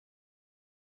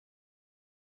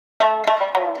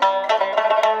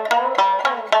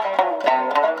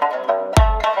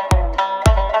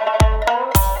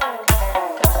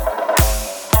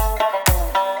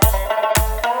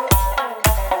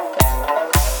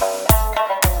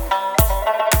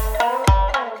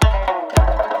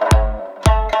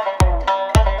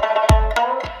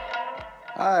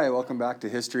back to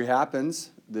History Happens.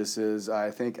 This is,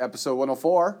 I think, episode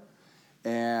 104.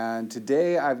 And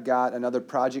today I've got another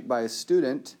project by a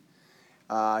student.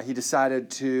 He decided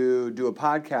to do a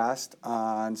podcast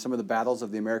on some of the battles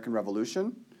of the American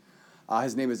Revolution.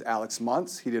 His name is Alex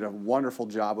Muntz. He did a wonderful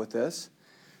job with this.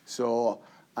 So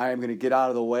I am going to get out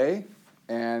of the way,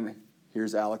 and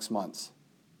here's Alex Muntz.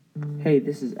 Hey,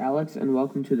 this is Alex, and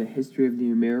welcome to the History of the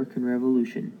American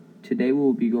Revolution. Today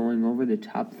we'll be going over the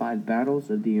top 5 battles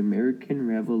of the American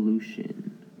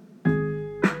Revolution.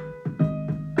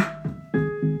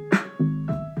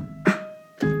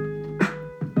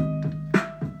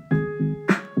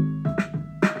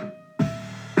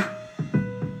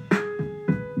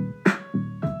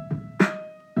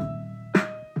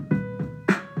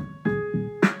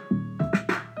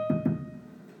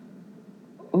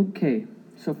 Okay,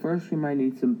 so first we might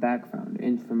need some background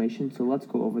information, so let's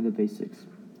go over the basics.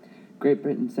 Great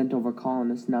Britain sent over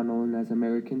colonists, now known as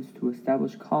Americans, to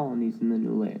establish colonies in the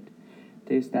new land.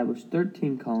 They established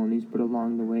 13 colonies, but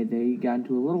along the way they got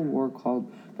into a little war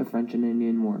called the French and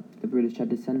Indian War. The British had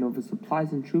to send over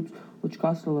supplies and troops, which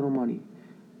cost a little money.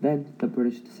 Then the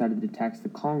British decided to tax the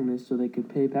colonists so they could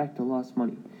pay back the lost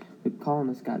money. The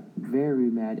colonists got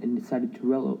very mad and decided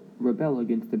to rebel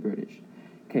against the British.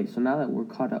 Okay, so now that we're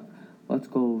caught up, let's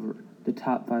go over the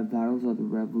top 5 battles of the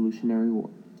Revolutionary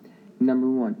War. Number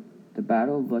 1. The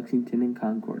Battle of Lexington and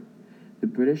Concord. The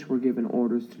British were given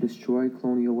orders to destroy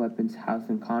colonial weapons housed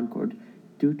in Concord.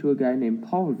 Due to a guy named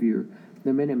Paul Revere,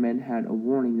 the Minutemen had a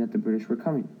warning that the British were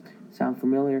coming. Sound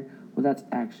familiar? Well, that's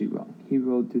actually wrong. He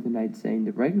rode through the night saying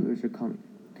the regulars are coming.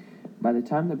 By the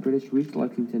time the British reached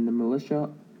Lexington, the militia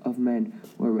of men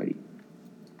were ready.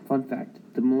 Fun fact,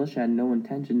 the militia had no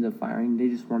intentions of firing, they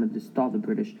just wanted to stall the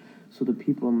British, so the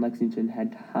people in Lexington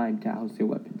had time to house their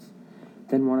weapons.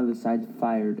 Then one of the sides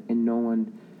fired, and no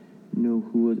one knew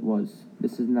who it was.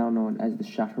 This is now known as the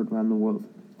shot heard around the world.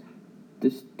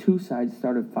 The two sides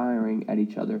started firing at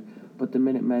each other, but the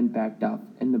Minutemen backed off,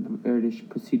 and the British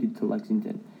proceeded to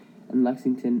Lexington. In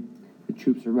Lexington, the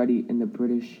troops were ready, and the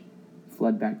British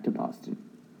fled back to Boston.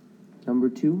 Number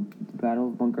 2, the Battle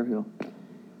of Bunker Hill.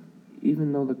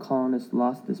 Even though the colonists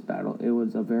lost this battle, it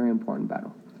was a very important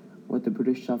battle, with the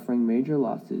British suffering major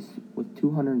losses, with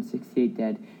 268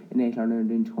 dead and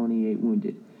 828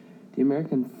 wounded. The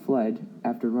Americans fled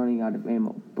after running out of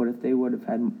ammo, but if they would have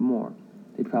had more,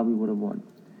 they probably would have won.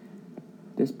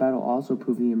 This battle also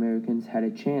proved the Americans had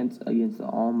a chance against the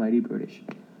almighty British.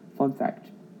 Fun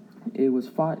fact, it was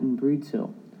fought in Breed's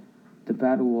Hill. The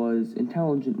battle was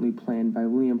intelligently planned by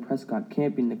William Prescott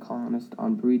camping the colonists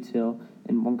on Breed's Hill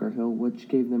and Bunker Hill, which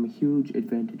gave them a huge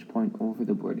advantage point over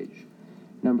the British.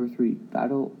 Number 3,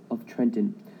 Battle of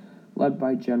Trenton. Led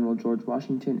by General George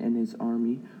Washington and his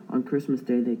army, on Christmas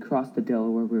Day they crossed the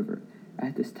Delaware River.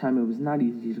 At this time it was not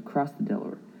easy to cross the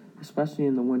Delaware. Especially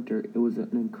in the winter, it was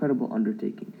an incredible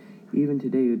undertaking. Even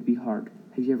today it would be hard.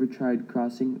 Have you ever tried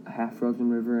crossing a half-frozen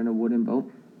river in a wooden boat?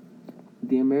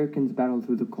 The Americans battled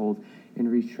through the cold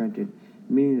and reached Trenton.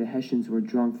 Many of the Hessians were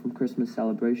drunk from Christmas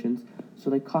celebrations, so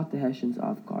they caught the Hessians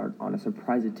off guard on a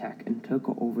surprise attack and took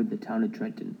over the town of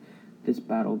Trenton. This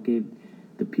battle gave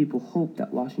the people hope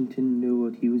that Washington knew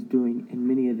what he was doing, and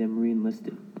many of them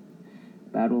re-enlisted.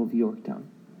 Battle of Yorktown.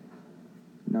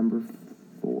 Number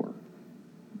 4.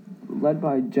 Led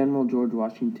by General George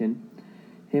Washington,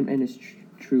 him and his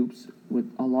troops,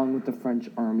 along with the French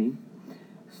army,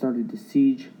 started to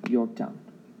siege Yorktown.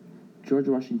 George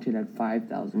Washington had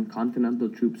 5,000 Continental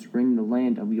troops ring the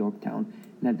land of Yorktown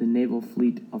and had the naval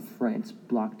fleet of France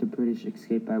block the British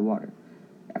escape by water.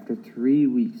 After 3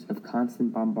 weeks of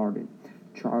constant bombardment,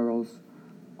 Charles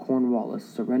Cornwallis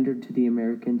surrendered to the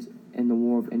Americans, and the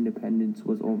War of Independence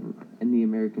was over, and the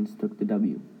Americans took the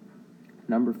W.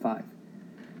 Number 5.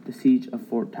 The Siege of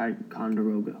Fort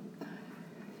Ticonderoga.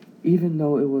 Even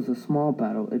though it was a small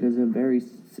battle, it is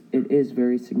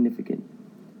very significant.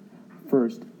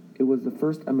 First, it was the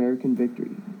first American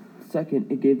victory. Second,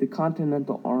 it gave the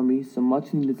Continental Army some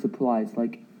much-needed supplies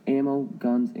like ammo,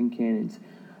 guns, and cannons.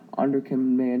 Under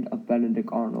command of Benedict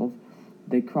Arnold,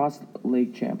 they crossed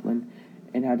Lake Champlain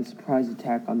and had a surprise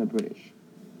attack on the British.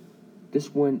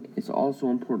 This win is also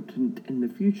important in the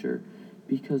future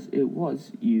because it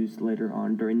was used later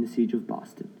on during the Siege of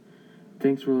Boston.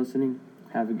 Thanks for listening.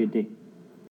 Have a good day.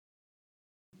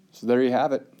 So there you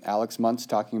have it. Alex Muntz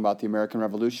talking about the American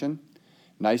Revolution.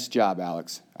 Nice job,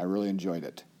 Alex. I really enjoyed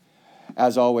it.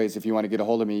 As always, if you want to get a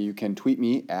hold of me, you can tweet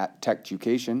me at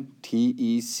Techducation,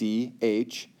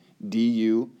 TECHDUATION.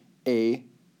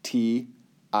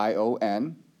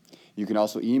 You can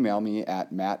also email me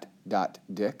at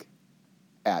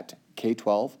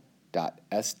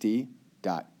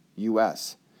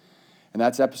matt.dick@k12.sd.us. And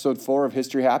that's episode 4 of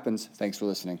History Happens. Thanks for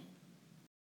listening.